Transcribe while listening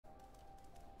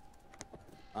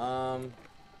There's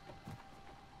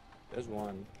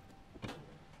one.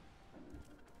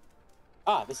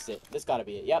 Ah, this is it. This gotta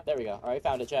be it. Yep, there we go. Alright,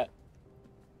 found it, chat.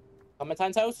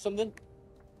 Clementine's house? Something?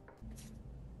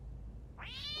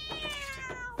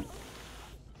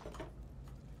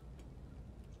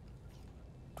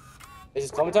 Is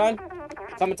this Clementine?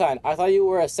 Clementine, I thought you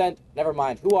were a scent. Never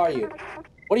mind. Who are you?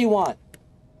 What do you want?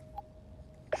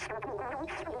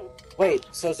 Wait,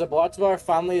 so Zablatbar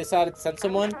finally decided to send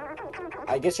someone?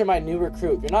 I guess you're my new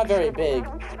recruit. You're not very big.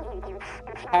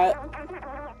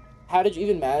 How did you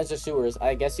even manage the sewers?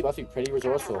 I guess you must be pretty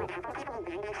resourceful.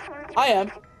 I am.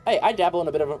 Hey, I dabble in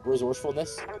a bit of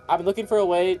resourcefulness. I've been looking for a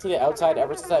way to the outside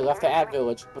ever since I left the ant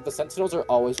village, but the sentinels are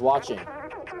always watching.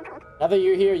 Now that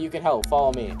you're here, you can help.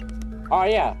 Follow me.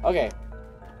 Alright, yeah, okay.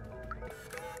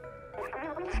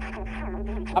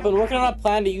 I've been working on a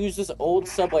plan to use this old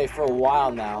subway for a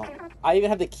while now. I even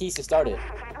have the keys to start it.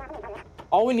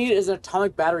 All we need is an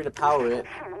atomic battery to power it.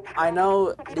 I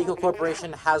know Nico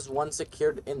Corporation has one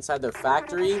secured inside their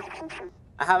factory.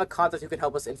 I have a contact who can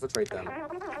help us infiltrate them.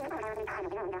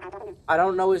 I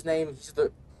don't know his name. He's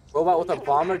the robot with a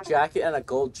bomber jacket and a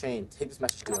gold chain. Take this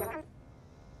message to him.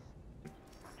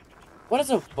 What is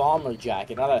a bomber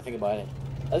jacket, now that I think about it?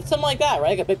 It's something like that, right?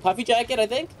 Like a big puffy jacket, I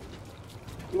think?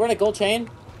 You wearing a gold chain?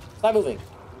 Stop moving.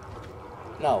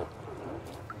 No.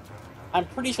 I'm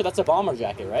pretty sure that's a bomber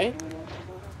jacket, right?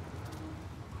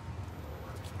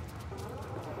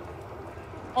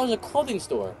 Oh, there's a clothing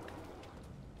store.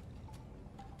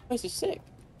 This is sick.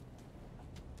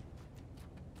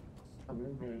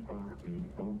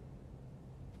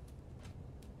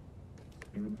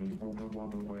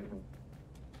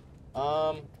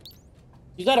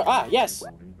 Use that. Ah, yes.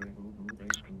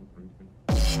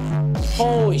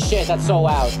 Holy shit, that's so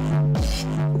loud.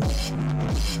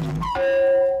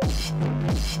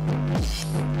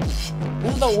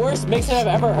 This is the worst mixtape I've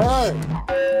ever heard.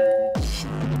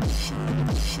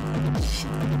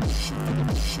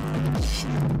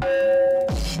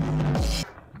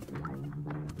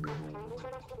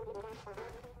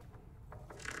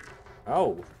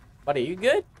 Oh, buddy, you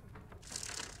good?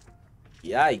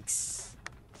 Yikes.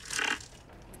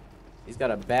 He's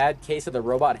got a bad case of the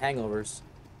robot hangovers.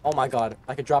 Oh my god,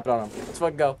 I could drop it on him. Let's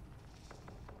fucking go.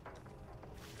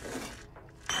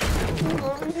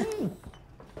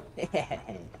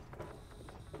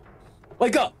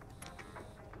 Wake up!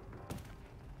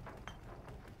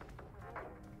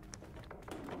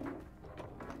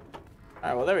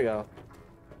 Alright, well, there we go.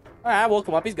 Alright, I woke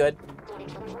him up. He's good.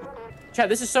 Chad,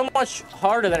 this is so much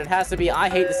harder than it has to be. I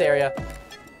hate this area.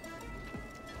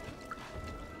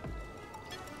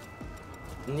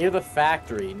 Near the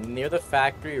factory. Near the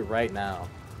factory right now.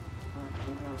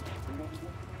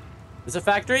 Is this a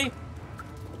factory?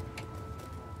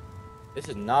 This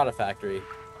is not a factory.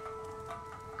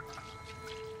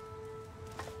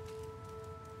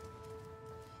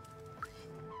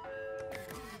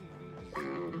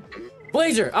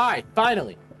 Blazer! Alright,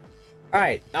 finally.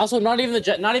 Alright, also not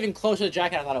even close to the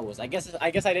jacket I thought it was. I guess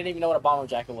I didn't even know what a bomber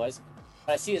jacket was.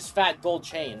 But I see this fat gold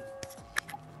chain.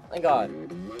 Thank God.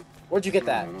 Where'd you get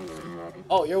that?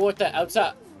 Oh, you're with the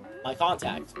outside. My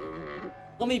contact.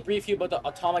 Let me brief you about the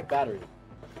atomic battery.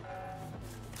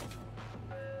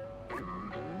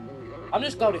 I'm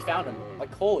just glad we found him.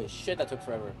 Like, holy shit, that took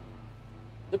forever.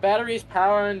 The battery is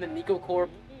powering the Nico Corp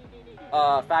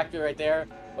factory right there,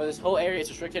 where this whole area is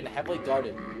restricted and heavily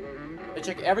guarded. They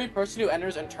check every person who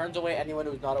enters and turns away anyone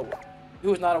who is not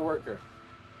a worker.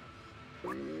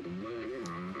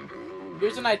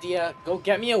 Here's an idea. Go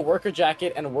get me a worker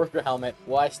jacket and a worker helmet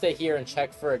while I stay here and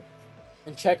check for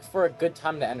a good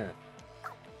time to enter.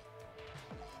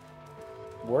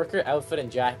 Worker outfit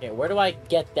and jacket. Where do I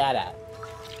get that at?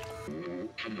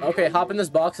 Okay, hop in this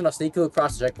box and I'll sneak you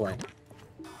across the checkpoint.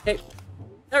 Okay,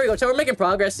 there we go. So we're making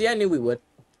progress. See, I knew we would.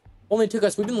 Only took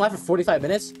us. We've been live for 45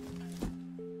 minutes.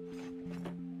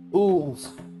 Ooh.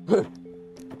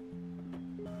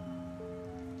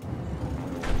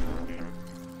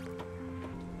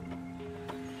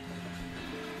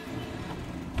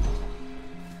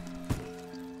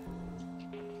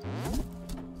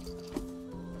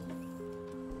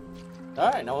 All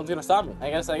right, no one's gonna stop me.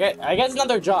 I guess it's not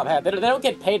their job. Hey, they don't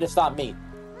get paid to stop me.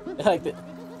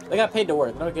 They got paid to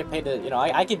work. They don't get paid to, you know.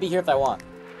 I can be here if I want.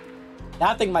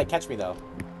 That thing might catch me though.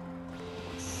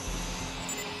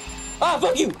 Ah,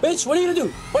 fuck you, bitch! What are you gonna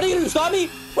do? What are you gonna do? Stop me?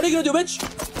 What are you gonna do, bitch?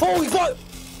 Holy fuck!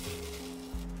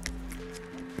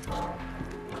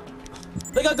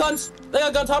 They got guns. They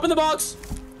got guns. Hop in the box.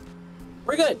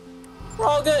 We're good. We're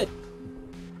all good.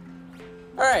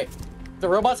 All right. The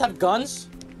robots have guns.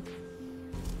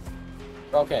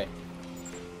 Okay.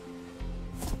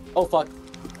 Oh fuck.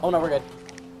 Oh no, we're good.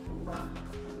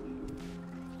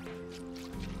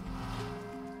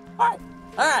 Alright.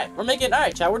 Alright, we're making,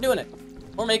 alright, chat, we're doing it.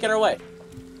 We're making our way.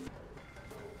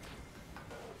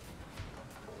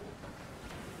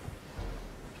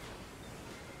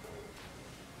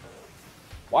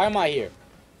 Why am I here?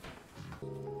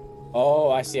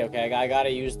 Oh, I see, okay. I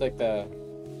gotta use, like, the...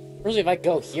 Firstly, if I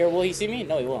go here, will he see me?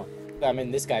 No, he won't. I'm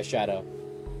in this guy's shadow.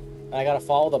 And I gotta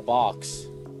follow the box.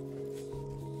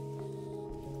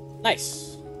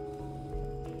 Nice.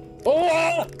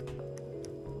 Oh!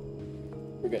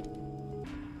 We're good.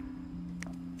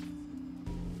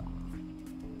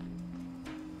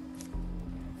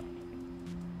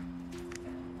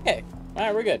 Okay.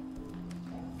 Alright, we're good.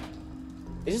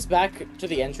 Is this back to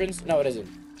the entrance? No, it isn't.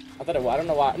 I thought it was. I don't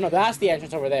know why. No, that's the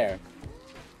entrance over there.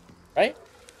 Right?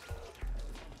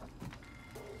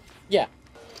 Yeah.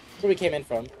 Where we came in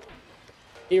from.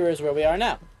 Here is where we are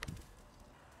now.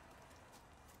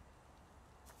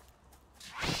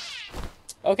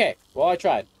 Okay. Well, I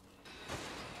tried.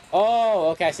 Oh,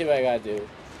 okay. I see what I gotta do.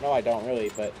 No, I don't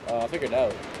really, but I'll figure it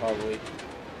out, probably.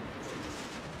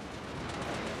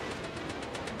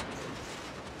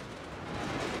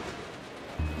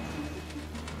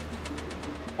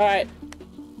 Alright.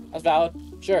 That's valid.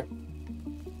 Sure.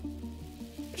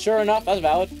 Sure enough, that's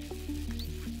valid.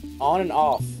 On and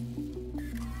off.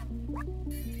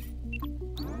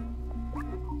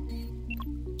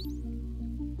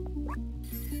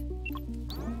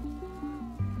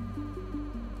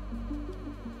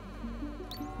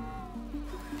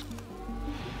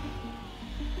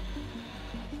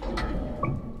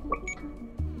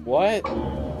 What?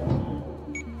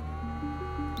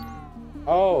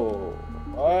 Oh.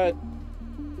 What?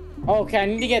 Okay, I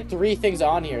need to get 3 things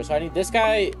on here. So I need this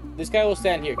guy. This guy will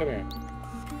stand here. Come here.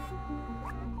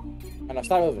 And I'll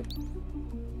stop moving.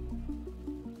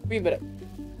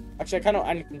 Actually, I kind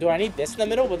of. Do I need this in the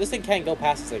middle? But this thing can't go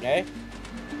past this, okay?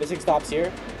 This thing stops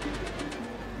here.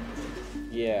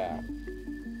 Yeah.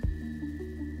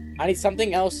 I need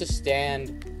something else to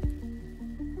stand.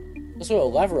 There's also a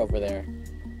lever over there.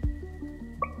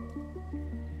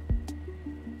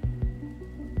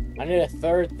 I need a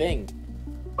 3rd thing.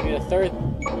 I need a 3rd.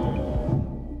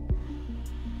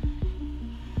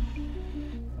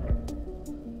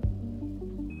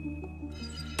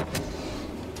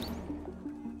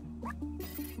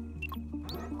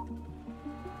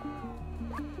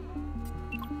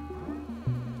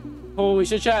 Holy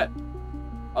shit, chat.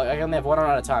 Oh, I only have 1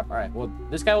 at a time. Alright, well,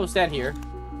 this guy will stand here.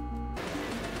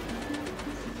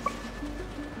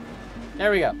 There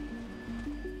we go.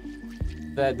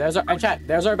 There's our chat.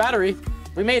 There's our battery.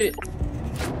 We made it.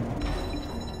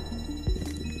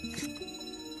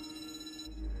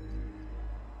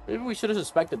 Maybe we should have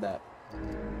suspected that.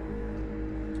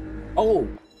 Oh.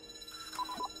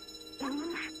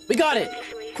 We got it.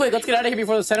 Quick, let's get out of here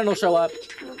before the Sentinels show up.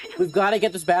 We've got to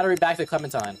get this battery back to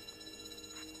Clementine.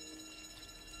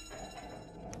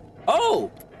 Oh.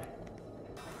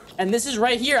 And this is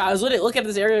right here. I was literally looking at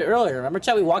this area earlier. Remember,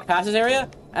 chat? We walked past this area,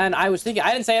 and I was thinking.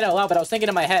 I didn't say it out loud, but I was thinking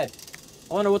in my head.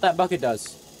 I wonder what that bucket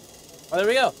does. Oh, there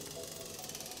we go.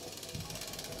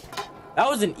 That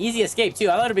was an easy escape too.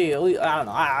 I thought it'd be. I don't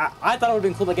know. I thought it would have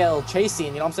been cool to get a little chase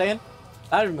scene. You know what I'm saying?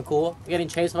 That would have been cool. Getting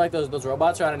chased by like those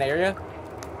robots around an area.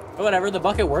 But whatever. The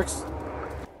bucket works.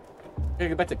 Here,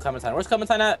 get back to Clementine. Where's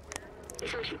Clementine at?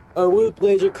 Oh, will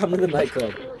Blazer come to the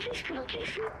nightclub?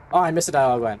 Oh, I missed a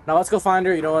dialogue line. Now let's go find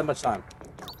her. You don't have much time.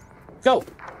 Go!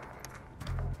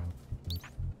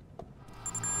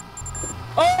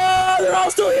 Oh, they're all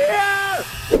still here!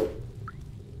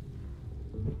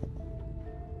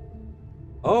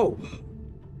 Oh.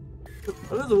 That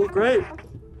doesn't look great.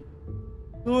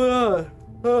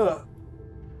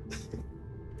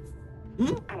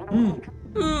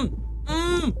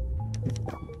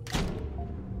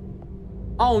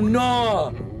 Oh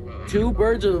no! 2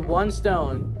 birds with 1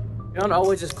 stone. You're not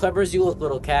always as clever as you look,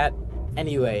 little cat.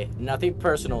 Anyway, nothing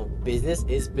personal. Business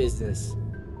is business.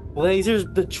 Blazer's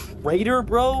the traitor,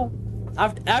 bro?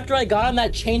 After I got him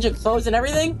that change of clothes and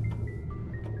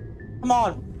everything? Come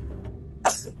on.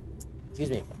 Excuse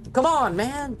me. Come on,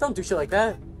 man. Don't do shit like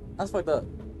that. That's fucked up.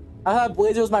 I thought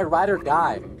Blazer was my ride or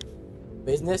die.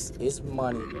 Business is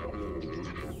money.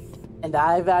 And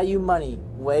I value money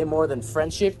way more than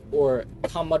friendship or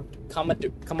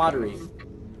camaraderie.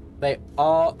 They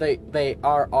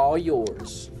are all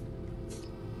yours.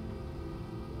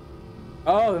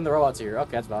 Oh, then the robot's here.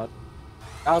 Okay, that's valid.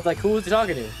 I was like, who was he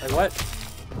talking to? Like, what?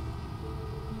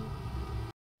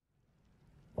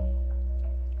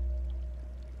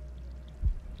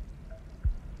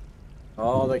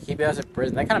 Oh, they're keeping us in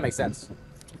prison. That kind of makes sense.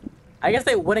 I guess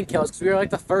they wouldn't kill us because we were like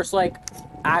the first, like,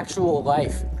 actual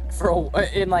life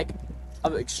in like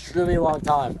an extremely long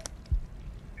time.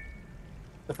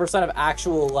 The first sign of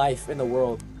actual life in the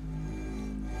world.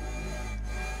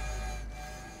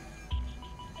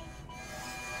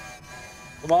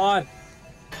 Come on.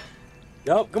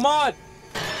 Yup, come on.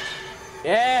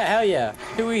 Yeah, hell yeah.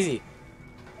 Too easy.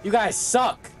 You guys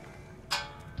suck.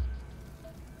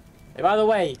 Hey, by the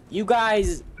way, you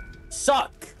guys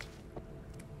suck.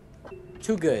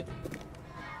 Too good.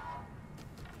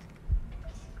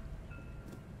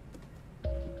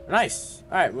 Nice.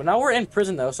 All right. Well, now we're in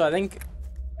prison though, so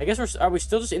I guess are we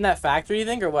still just in that factory, you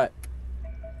think, or what?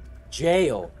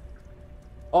 Jail.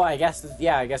 Oh, I guess,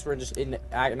 yeah, I guess we're just in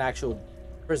an actual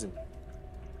prison.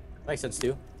 Makes sense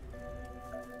too.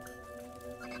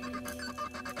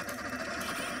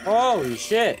 Holy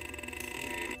shit.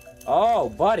 Oh,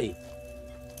 buddy.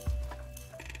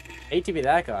 Hate to be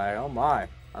that guy. Oh my.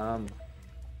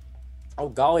 Oh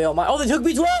golly, oh my. Oh, they took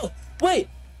B12. Wait,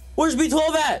 where's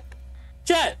B12 at?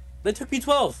 Chat, they took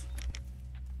B12.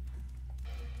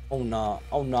 Oh nah,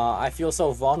 oh nah. I feel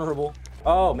so vulnerable.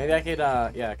 Oh, maybe I could.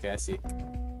 Yeah, okay, I see.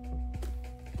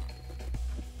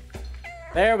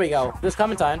 There we go. This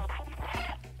Clementine.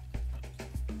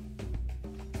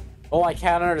 Oh, I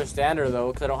can't understand her though,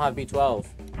 because I don't have B12.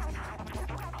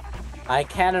 I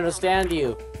can't understand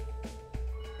you.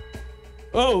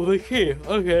 Oh, the key.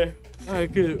 Okay. I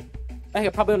could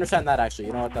probably understand that actually.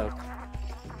 You know what though?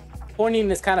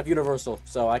 Pointing is kind of universal,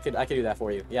 so I could do that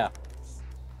for you. Yeah.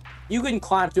 You can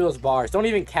climb through those bars. Don't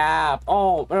even cap.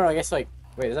 Oh, no, I guess like,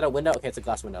 wait, is that a window? Okay, it's a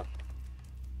glass window.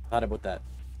 I thought about that.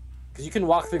 Because you can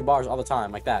walk through bars all the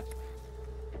time, like that.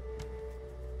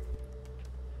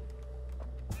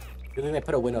 Good thing they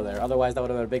put a window there. Otherwise, that would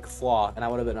have been a big flaw, and I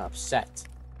would have been upset.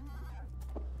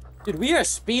 Dude, we are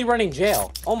speedrunning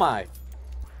jail. Oh my.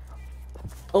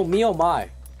 Oh me, oh my.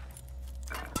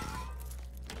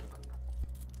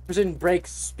 Prison break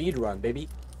speedrun, baby.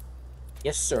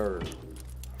 Yes, sir.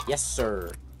 Yes,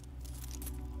 sir.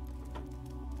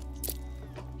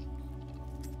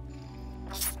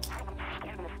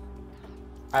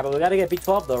 Alright, but we gotta get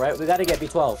B12 though, right? We gotta get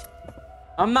B12.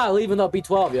 I'm not leaving without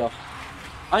B12, yo.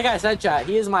 Like I said, chat,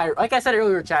 like I said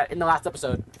earlier, chat, in the last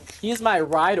episode, he is my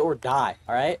ride or die,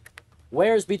 alright?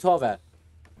 Where's B12 at?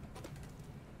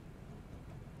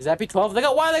 Is that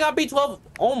B12? Why they got B12?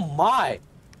 Oh my.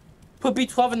 Put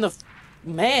B12 in the,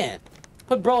 man.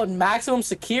 Put bro in maximum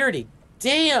security.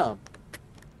 Damn.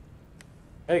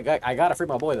 Hey, I gotta free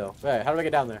my boy though. Alright, how do I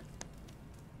get down there?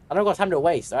 I don't got time to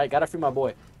waste. Alright, gotta free my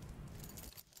boy.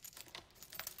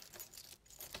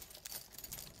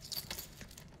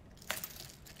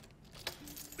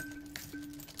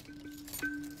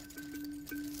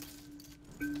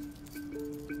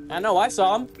 I know, I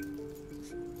saw him.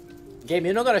 Game,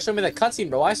 you don't gotta show me the cutscene,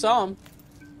 bro. I saw him.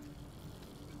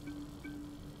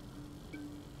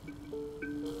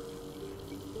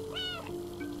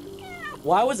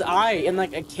 Why was I in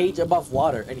like a cage above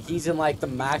water and he's in like the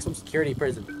maximum security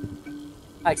prison?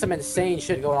 Like some insane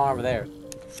shit going on over there.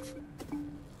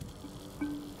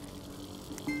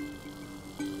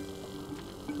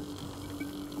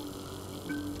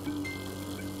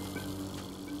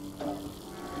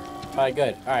 Alright,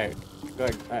 good. Alright.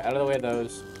 Good. Alright, out of the way of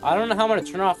those. I don't know how I'm gonna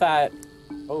turn off that.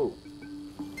 Oh.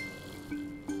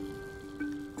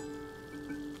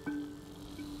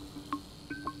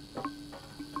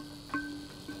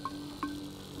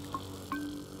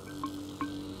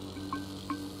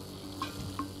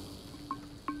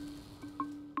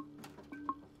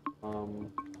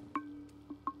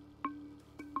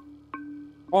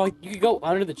 Oh, you could go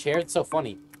under the chair. It's so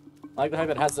funny. I like the fact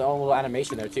that it has its own little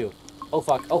animation there, too. Oh,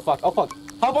 fuck. Oh, fuck. Oh, fuck.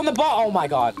 Hop on the ball! Oh, my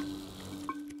God.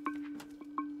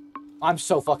 I'm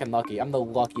so fucking lucky. I'm the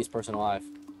luckiest person alive.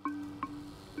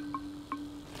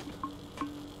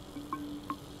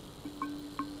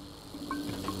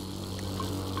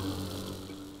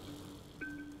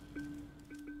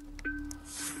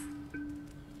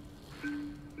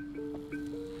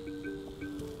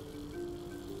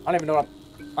 I don't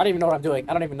even know what I'm doing.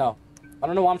 I don't even know. I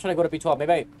don't know why I'm trying to go to B12.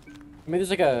 Maybe there's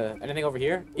like anything over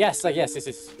here? Yes, like, yes.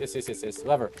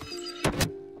 Lever.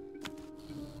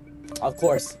 Of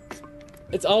course.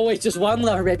 It's always just one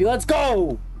lever, baby. Let's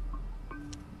go!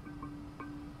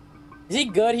 Is he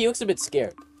good? He looks a bit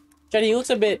scared. Chad, he looks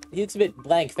a bit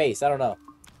blank face. I don't know.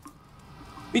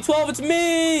 B12, it's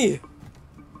me!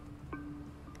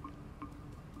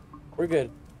 We're good.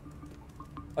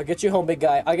 I'll get you home, big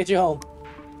guy. I'll get you home.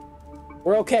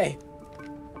 We're okay.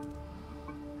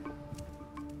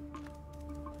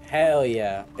 Hell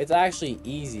yeah. It's actually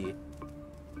easy.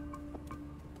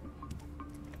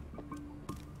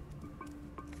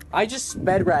 I just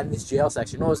sped ran in this jail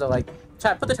section. What was that like?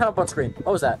 Chat, put the time up on screen.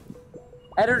 What was that?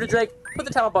 Editor Drake, put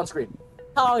the time up on screen.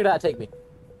 How long did that take me?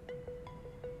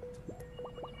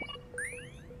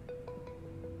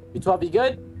 B12, you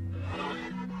good?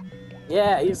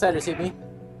 Yeah, you excited to see me?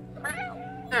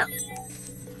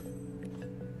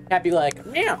 Can't be like,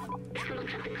 meow.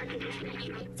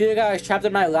 Feel like I was trapped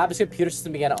in my lab's computer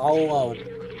system again, all alone.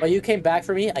 But you came back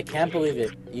for me? I can't believe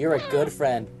it. You're a good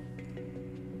friend.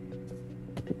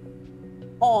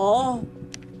 Aww.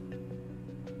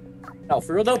 No,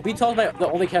 for real though, B12 is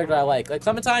the only character I like. Like,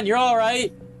 Clementine, you're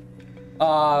alright.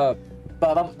 But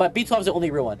B12 is the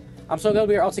only real one. I'm so glad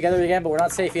we are all together again, but we're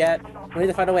not safe yet. We need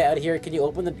to find a way out of here. Can you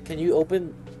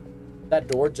open that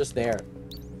door just there?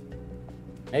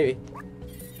 Maybe.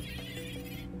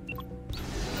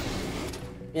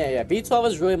 Yeah. B12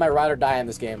 is really my ride or die in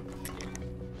this game.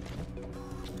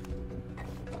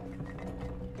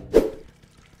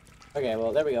 Okay,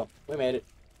 well, there we go. We made it.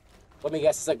 Let me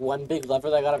guess, it's like one big lever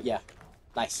that I got up. Yeah.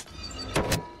 Nice.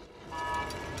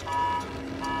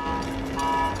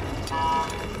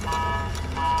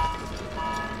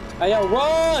 Hey, yo,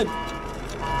 run!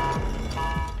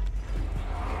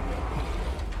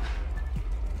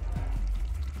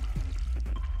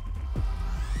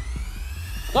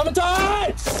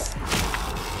 Clementine!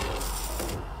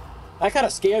 That kind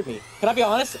of scared me. Can I be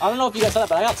honest? I don't know if you guys saw that,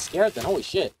 but I got scared then. Holy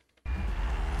shit.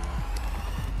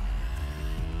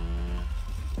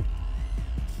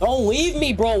 Don't leave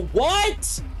me, bro.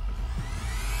 What?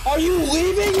 Are you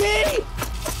leaving me?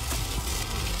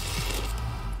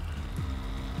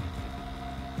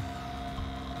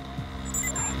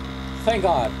 Thank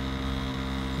God.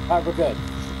 Alright, we're good.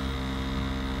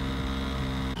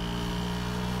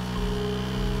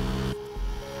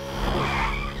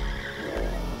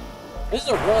 This is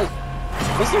a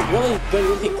really good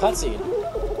looking cutscene.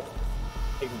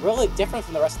 Like, really different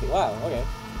from the rest of the... Wow, okay.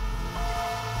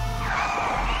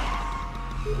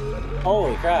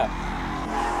 Holy crap.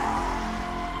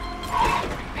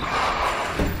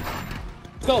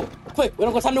 Let's go! Quick! We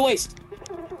don't got time to waste!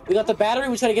 We got the battery,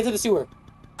 we try to get to the sewer.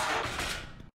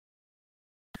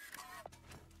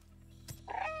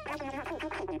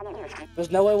 There's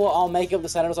no way we'll all make it with the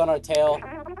senators on our tail.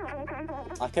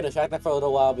 I could have tracked them for a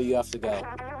little while, but you have to go.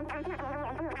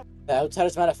 The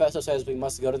Outsider's Manifesto says we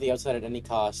must go to the outside at any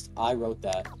cost. I wrote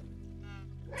that.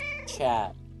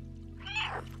 Chat.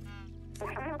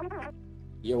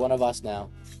 You're one of us now.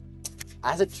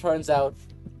 As it turns out,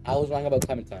 I was wrong about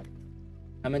Clementine.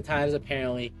 Clementine is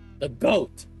apparently the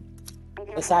GOAT.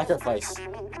 The sacrifice.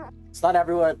 It's not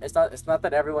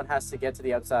that everyone has to get to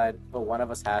the outside, but one of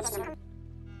us has to.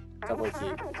 Double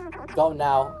key. Go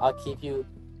now. I'll keep you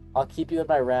in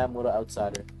my RAM, little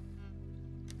outsider.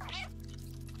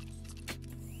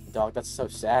 Dog, that's so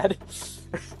sad.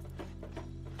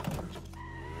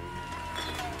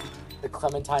 The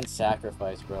Clementine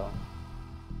sacrifice, bro.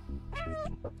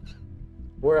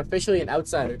 We're officially an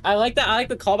outsider. I like that. I like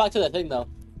the callback to the thing, though.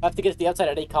 I have to get to the outside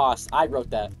at any cost. I wrote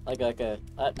that. You know,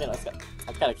 that's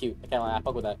kind of cute. I can't lie. I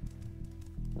fuck with that.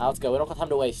 Now let's go. We don't have time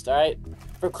to waste, alright?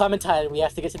 For Clementine, we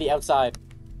have to get to the outside.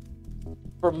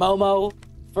 For Momo,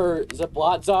 for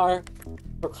Zablatzar,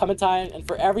 for Clementine, and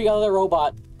for every other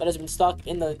robot that has been stuck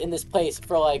in this place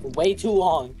for, like, way too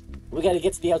long. We gotta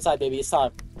get to the outside, baby. It's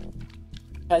time.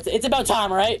 It's about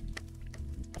time, alright?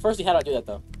 Firstly, how do I do that,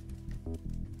 though?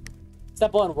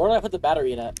 Step 1, where do I put the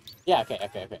battery in at? Yeah, okay.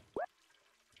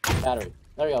 Battery.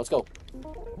 There we go, let's go.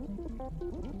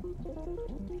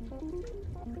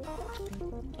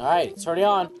 Alright, turn it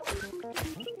on.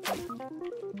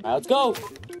 Alright, let's go.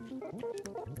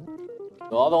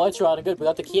 So all the lights are on and good. We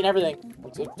got the key and everything.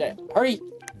 Let's go. Hurry!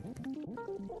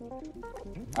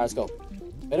 Alright, let's go.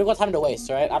 We don't got time to waste,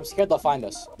 alright? I'm scared they'll find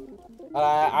us.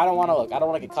 I don't want to look. I don't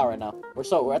want to get caught right now.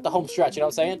 We're at the home stretch, you know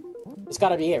what I'm saying? It's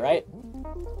gotta be it, right?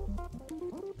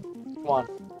 Come on.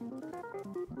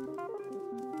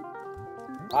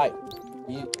 Alright.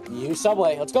 You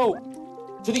subway. Let's go!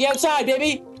 To the outside,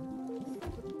 baby!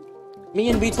 Me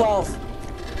and B12.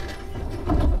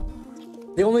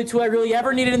 The only two I really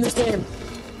ever needed in this game.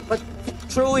 But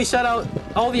truly, shout out.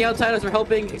 All the outsiders are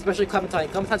helping, especially Clementine.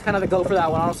 Clementine's kind of the go for that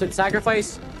one, honestly. The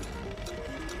sacrifice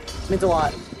means a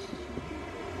lot.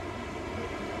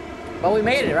 But we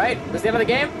made it, right? That's the end of the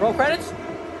game? Roll credits?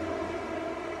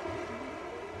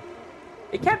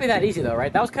 It can't be that easy, though,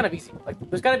 right? That was kind of easy. Like,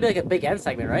 there's gotta be, like, a big end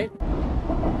segment, right?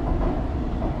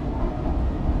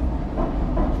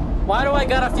 Why do I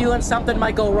got a feeling something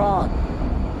might go wrong?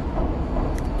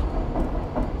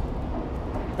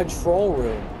 Control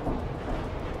room.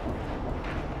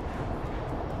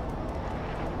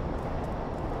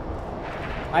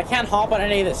 I can't hop on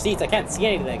any of the seats. I can't see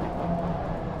anything.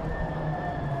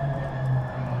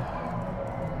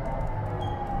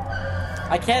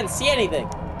 I can't see anything.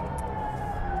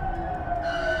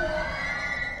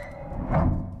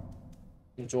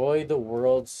 Enjoy the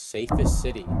world's safest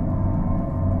city.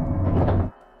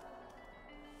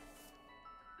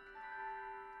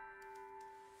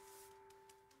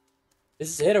 This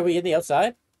is it? Are we in the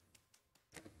outside?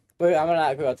 Wait,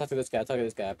 I'll talk to this guy. I'll talk to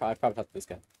this guy. I'll probably talk to this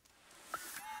guy.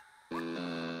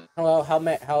 Hello,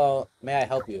 hello, may I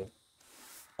help you?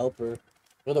 Helper.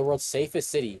 We're the world's safest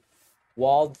city.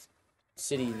 Walled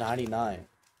City 99.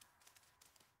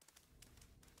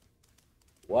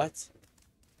 What?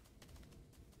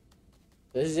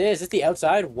 Is this the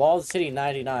outside? Walled City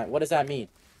 99. What does that mean?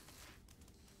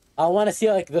 I want to see,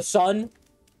 like, the sun.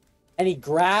 Any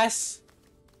grass?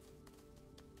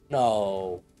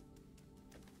 No.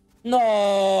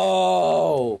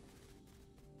 No!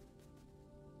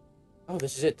 Oh,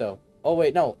 this is it, though. Oh,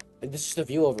 wait, no. This is the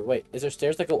view over. Wait, is there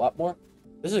stairs that go up more?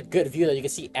 This is a good view that you can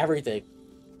see everything.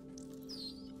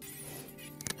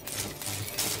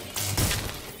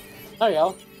 There you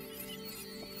go.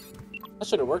 That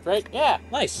should have worked, right? Yeah,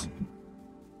 nice.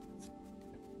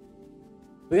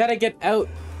 We gotta get out.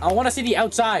 I want to see the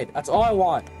outside. That's all I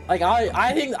want. Like,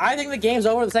 I think the game's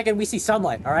over the second we see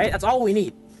sunlight, alright? That's all we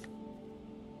need.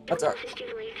 That's our...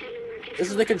 This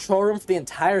is the control room for the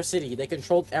entire city. They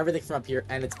controlled everything from up here,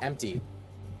 and it's empty.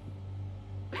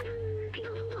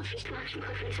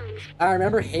 I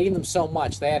remember hating them so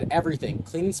much. They had everything.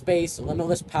 Clean space,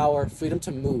 limitless power, freedom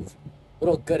to move.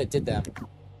 Little good it did them.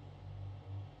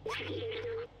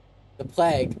 The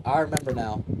plague. I remember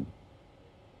now.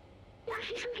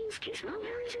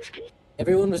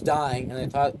 Everyone was dying, and they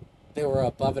thought they were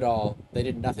above it all. They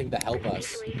did nothing to help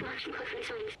us.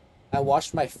 I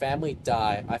watched my family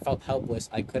die. I felt helpless.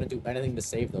 I couldn't do anything to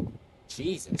save them.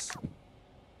 Jesus.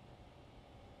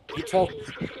 You told...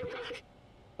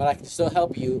 But I can still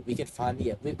help you. We can find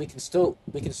the... We can still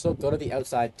go to the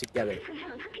outside together.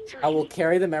 I will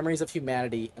carry the memories of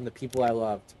humanity and the people I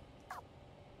loved.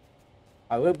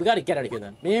 Alright, we gotta get out of here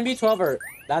then. Me and B12 are...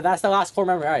 That's the last core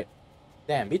memory. Alright.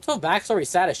 Damn, B12 backstory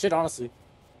sad as shit, honestly.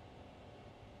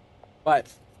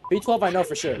 But B12 I know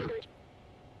for sure.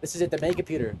 This is it, the main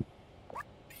computer.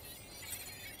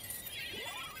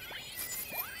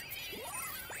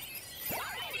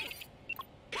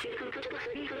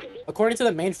 According to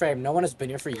the mainframe, no one has been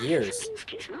here for years.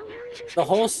 The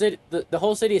whole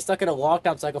city is stuck in a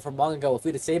lockdown cycle from long ago. If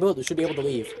we disable it, we should be able to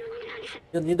leave.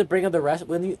 We'll need to bring the rest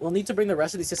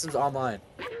of these systems online.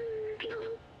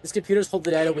 These computers hold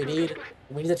the data we need,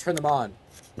 and we need to turn them on.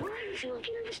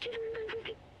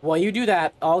 While you do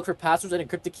that, I'll look for passwords and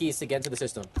encrypted keys to get into the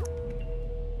system.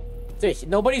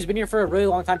 Nobody's been here for a really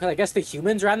long time, because I guess the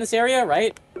humans are in this area,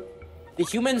 right? The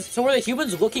humans... So were the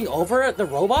humans looking over the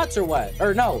robots, or what?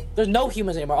 Or no, there's no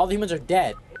humans anymore. All the humans are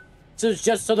dead. So it's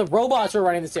just... So the robots are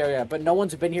running this area, but no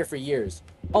one's been here for years.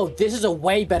 Oh, this is a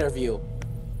way better view.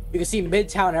 You can see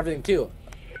Midtown and everything, too.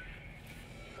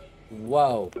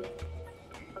 Whoa.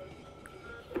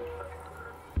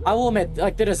 I will admit,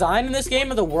 like, the design in this game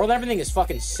of the world and everything is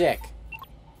fucking sick.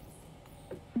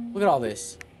 Look at all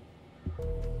this.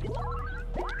 Here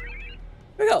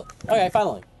we go. Okay,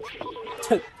 finally.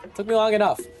 Took me long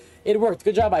enough. It worked.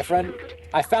 Good job, my friend.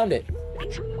 I found it.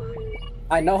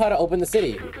 I know how to open the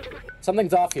city.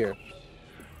 Something's off here.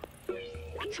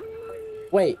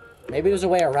 Wait, maybe there's a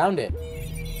way around it.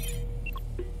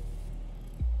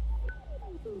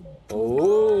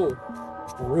 Oh,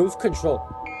 roof control.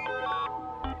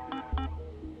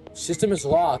 System is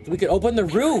locked. We could open the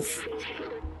roof.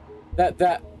 That's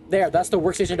the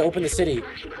workstation to open the city.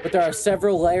 But there are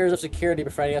several layers of security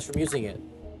preventing us from using it.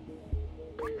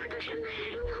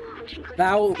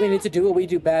 Now we need to do what we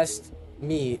do best.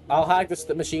 Me. I'll hack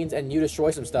the machines and you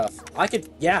destroy some stuff. I could,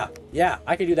 yeah,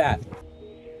 I could do that.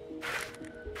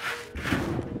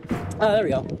 Oh, there we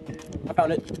go. I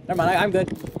found it. Never mind, I'm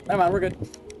good. Never mind, we're good.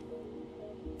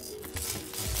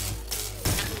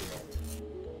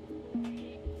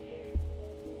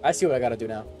 I see what I gotta do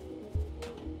now.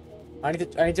 I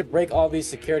need to break all these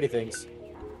security things.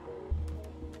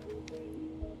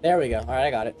 There we go. Alright,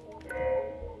 I got it.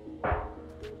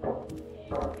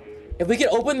 If we could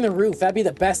open the roof, that'd be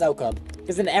the best outcome.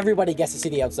 Because then everybody gets to see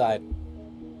the outside.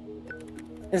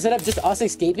 Instead of just us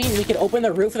escaping, we could open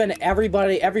the roof and then every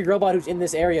robot who's in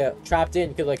this area trapped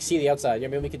in could, like, see the outside. You know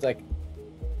what I mean? We could, like...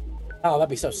 Oh, that'd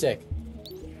be so sick.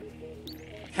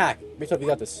 Hack. Make sure you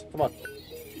got this. Come on.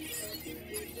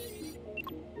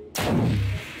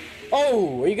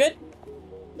 Oh, are you good?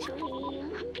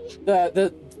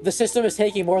 The system is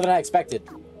taking more than I expected.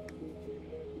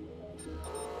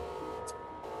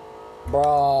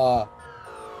 Bruh.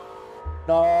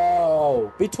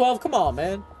 No. B12, come on,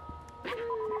 man.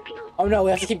 Oh no,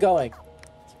 we have to keep going.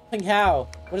 How?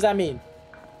 What does that mean?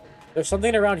 There's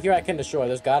something around here I can destroy.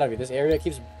 There's gotta be. This area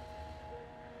keeps...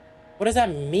 What does that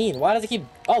mean? Why does it keep...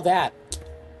 Oh, that.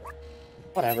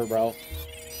 Whatever, bro.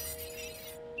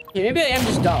 Yeah, maybe I am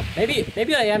just dumb.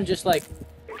 Maybe I am just like...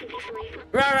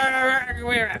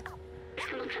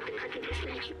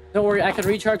 Don't worry, I can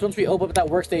recharge once we open up that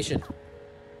workstation.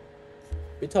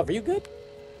 B12, are you good?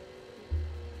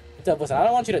 B12, listen, I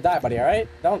don't want you to die, buddy, alright?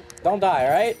 Don't die,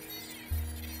 alright?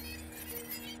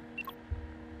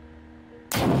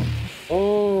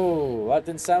 Oh, that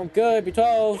didn't sound good,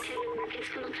 B12.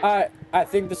 I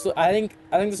think this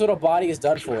little body is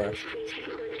done for.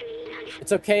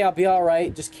 It's okay, I'll be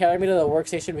alright. Just carry me to the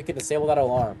workstation, we can disable that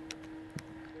alarm.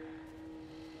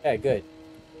 Okay, good.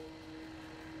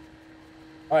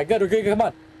 Alright, good, we're good, come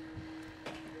on.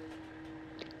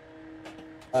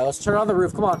 Alright, let's turn on the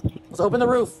roof, come on. Let's open the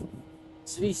roof.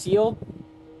 City sealed.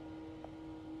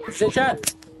 That's it,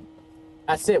 chat.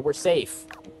 That's it, we're safe.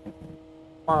 Come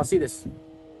on, let's see this.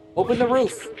 Open the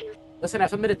roof. Listen, I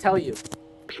have something to tell you.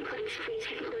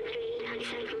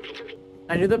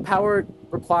 I knew the power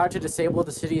required to disable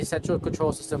the city's central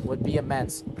control system would be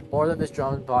immense, more than this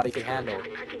drone body could handle.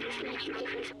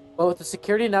 But with the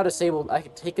security now disabled, I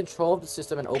could take control of the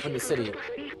system and open the city.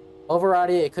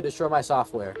 Overriding it could destroy my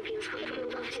software.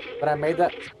 But I made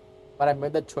that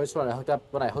choice when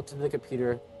I hooked into the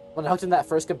computer, when I hooked in that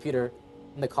first computer,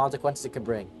 and the consequences it could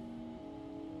bring.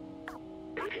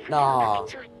 Nah.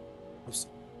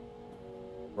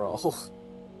 Bro.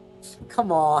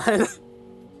 Come on.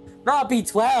 Not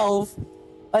B12.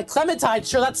 Like, Clementine,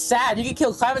 sure, that's sad. You can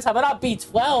kill Clementine, but not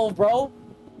B12, bro.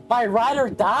 My ride or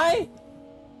die?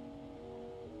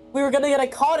 We were gonna get a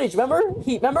cottage, remember?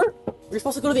 Remember? We were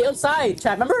supposed to go to the outside,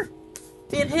 chat, remember?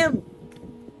 Me and him.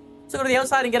 So go to the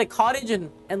outside and get a cottage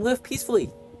and live peacefully.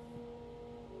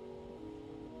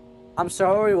 I'm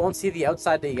sorry we won't see the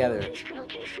outside together.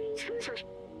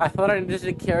 I thought I needed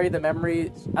to carry the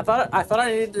memories. I thought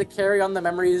I needed to carry on the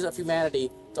memories of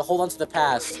humanity to hold on to the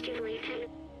past.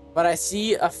 But I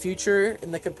see a future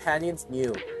in the companions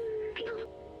new.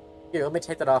 Here, let me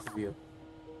take that off of you.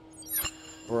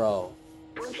 Bro.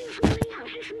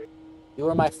 You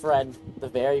were my friend, the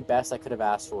very best I could have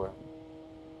asked for.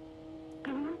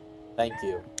 Thank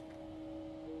you.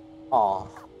 Aw.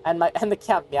 And the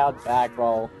cat meowed back,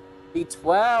 bro.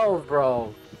 B12,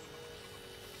 bro.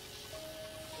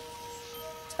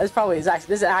 This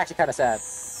is actually kind of sad.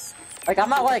 Like, I'm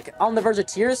not like on the verge of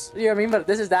tears, you know what I mean? But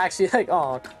this is actually like,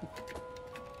 oh.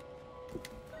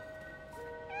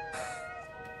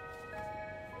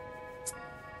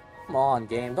 Come on,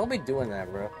 game. Don't be doing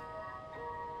that, bro.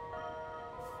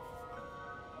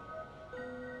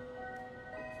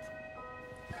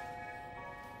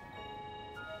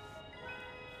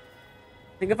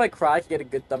 I think if I cry, I can get a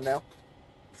good thumbnail.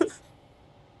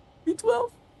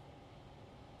 B12.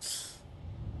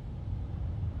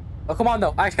 Oh, come on,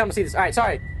 though. I actually come to see this. Alright,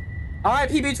 sorry. Alright,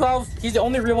 PB12. He's the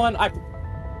only real one.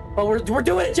 But we're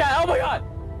doing it, chat. Oh my god.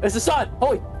 It's the sun.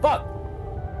 Holy fuck.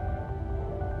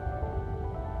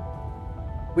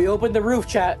 We opened the roof,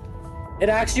 chat. It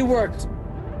actually worked.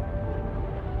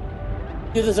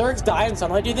 Do the Zergs die in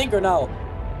sunlight, do you think, or no?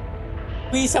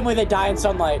 Please tell me they die in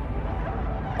sunlight.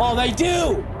 Oh, they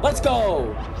do! Let's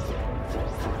go!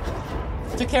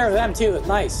 Took care of them, too. It's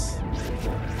nice.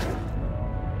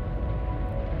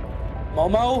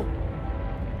 Momo?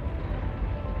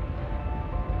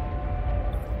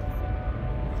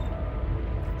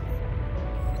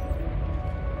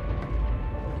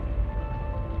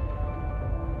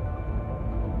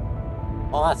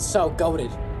 Oh, that's so goated.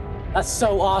 That's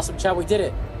so awesome, chat. We did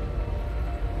it.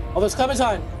 Oh, there's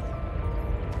Clementine.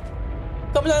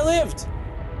 Clementine lived.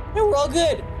 Yeah, we're all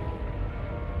good.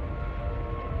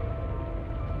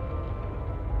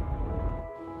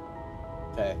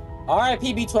 Okay. Alright,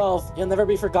 PB12. You'll never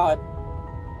be forgotten.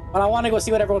 But I want to go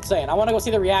see what everyone's saying. I want to go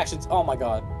see the reactions. Oh my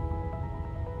god.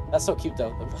 That's so cute,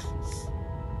 though.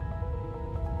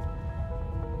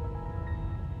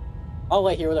 I'll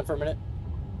wait here with them for a minute.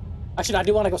 Actually, no, I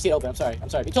do want to go see it open. I'm sorry.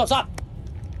 B12, stop!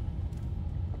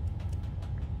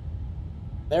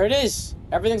 There it is.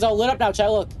 Everything's all lit up now, chat.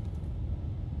 Look.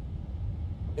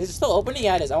 Is it still open?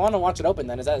 Yeah, it is. I want to watch it open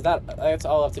then. That's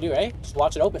all I have to do, right? Just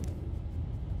watch it open.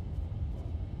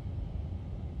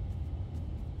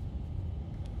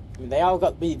 I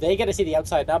mean, they get to see the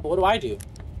outside now, but what do I do?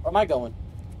 Where am I going?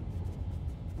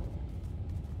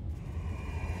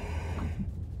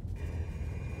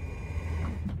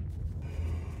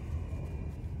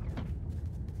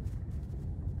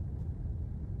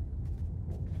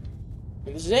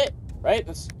 This is it, right?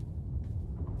 This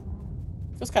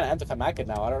feels kind of anticlimactic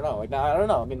now. I don't know. Like, now, I don't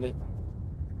know. I mean, the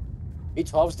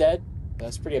B12's dead.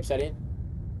 That's pretty upsetting.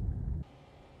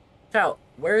 So,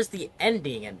 where's the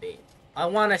ending? I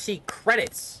want to see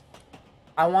credits.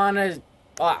 I want to...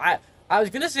 I was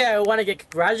going to say I want to get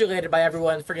congratulated by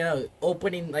everyone for, you know,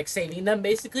 opening, like, saving them,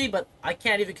 basically, but I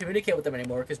can't even communicate with them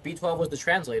anymore, because B12 was the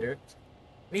translator.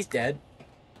 He's dead.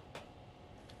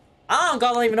 I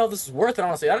don't even know if this is worth it,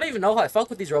 honestly. I don't even know how I fuck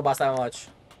with these robots that much.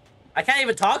 I can't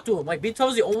even talk to him. Like,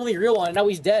 B12's the only real one, and now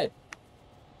he's dead.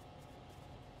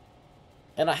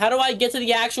 And how do I get to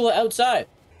the actual outside?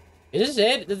 Is this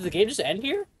it? Does the game just end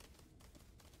here?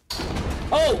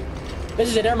 Oh! This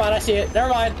is it. Never mind. I see it.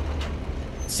 Never mind.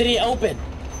 City open.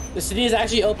 The city is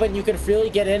actually open. You can freely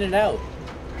get in and out.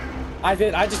 I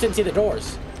just didn't see the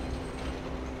doors.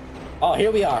 Oh,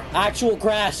 here we are. Actual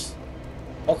grass.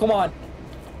 Oh, come on.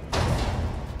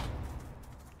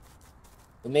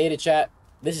 We made it, chat.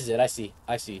 This is it. I see.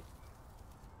 I see.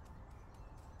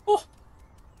 Oh!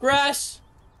 Grass!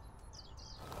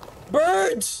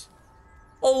 Birds!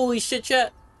 Holy shit,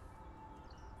 chat.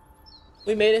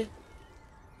 We made it.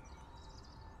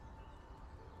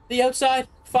 The outside,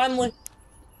 finally.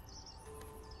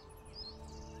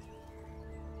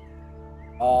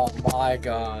 Oh my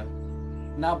god.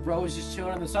 Now bro is just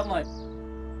chilling in the sunlight.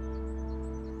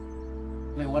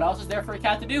 I mean, what else is there for a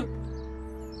cat to do?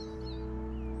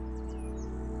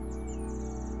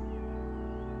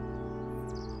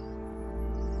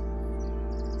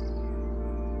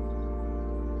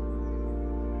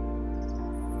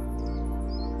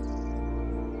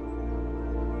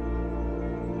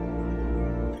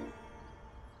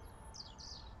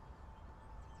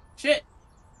 Shit!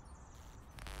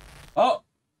 Oh!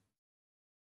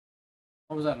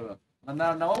 What was that about?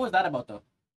 No, what was that about, though?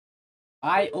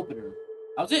 Eye opener.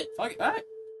 That was it. Fuck it. Alright.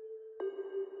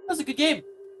 That was a good game.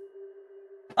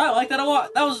 I like that a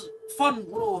lot. That was fun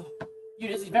little...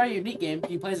 It's a very unique game.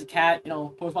 You play as a cat, you know,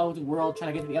 post-apocalyptic with the world,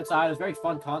 trying to get to the outside. It was a very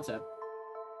fun concept.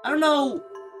 I don't know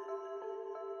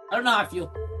how I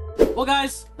feel. Well,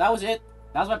 guys, that was it.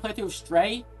 That was my playthrough of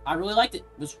Stray. I really liked it.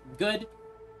 It was good.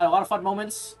 Had a lot of fun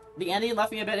moments. The ending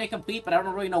left me a bit incomplete, but I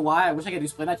don't really know why. I wish I could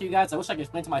explain that to you guys. I wish I could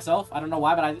explain to myself. I don't know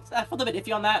why, but I felt a bit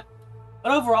iffy on that.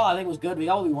 But overall, I think it was good. We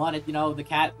got what we wanted. You know, the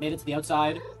cat made it to the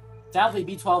outside. Sadly,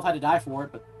 B12 had to die for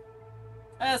it, but...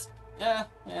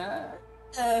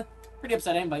 pretty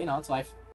upsetting, but, you know, it's life.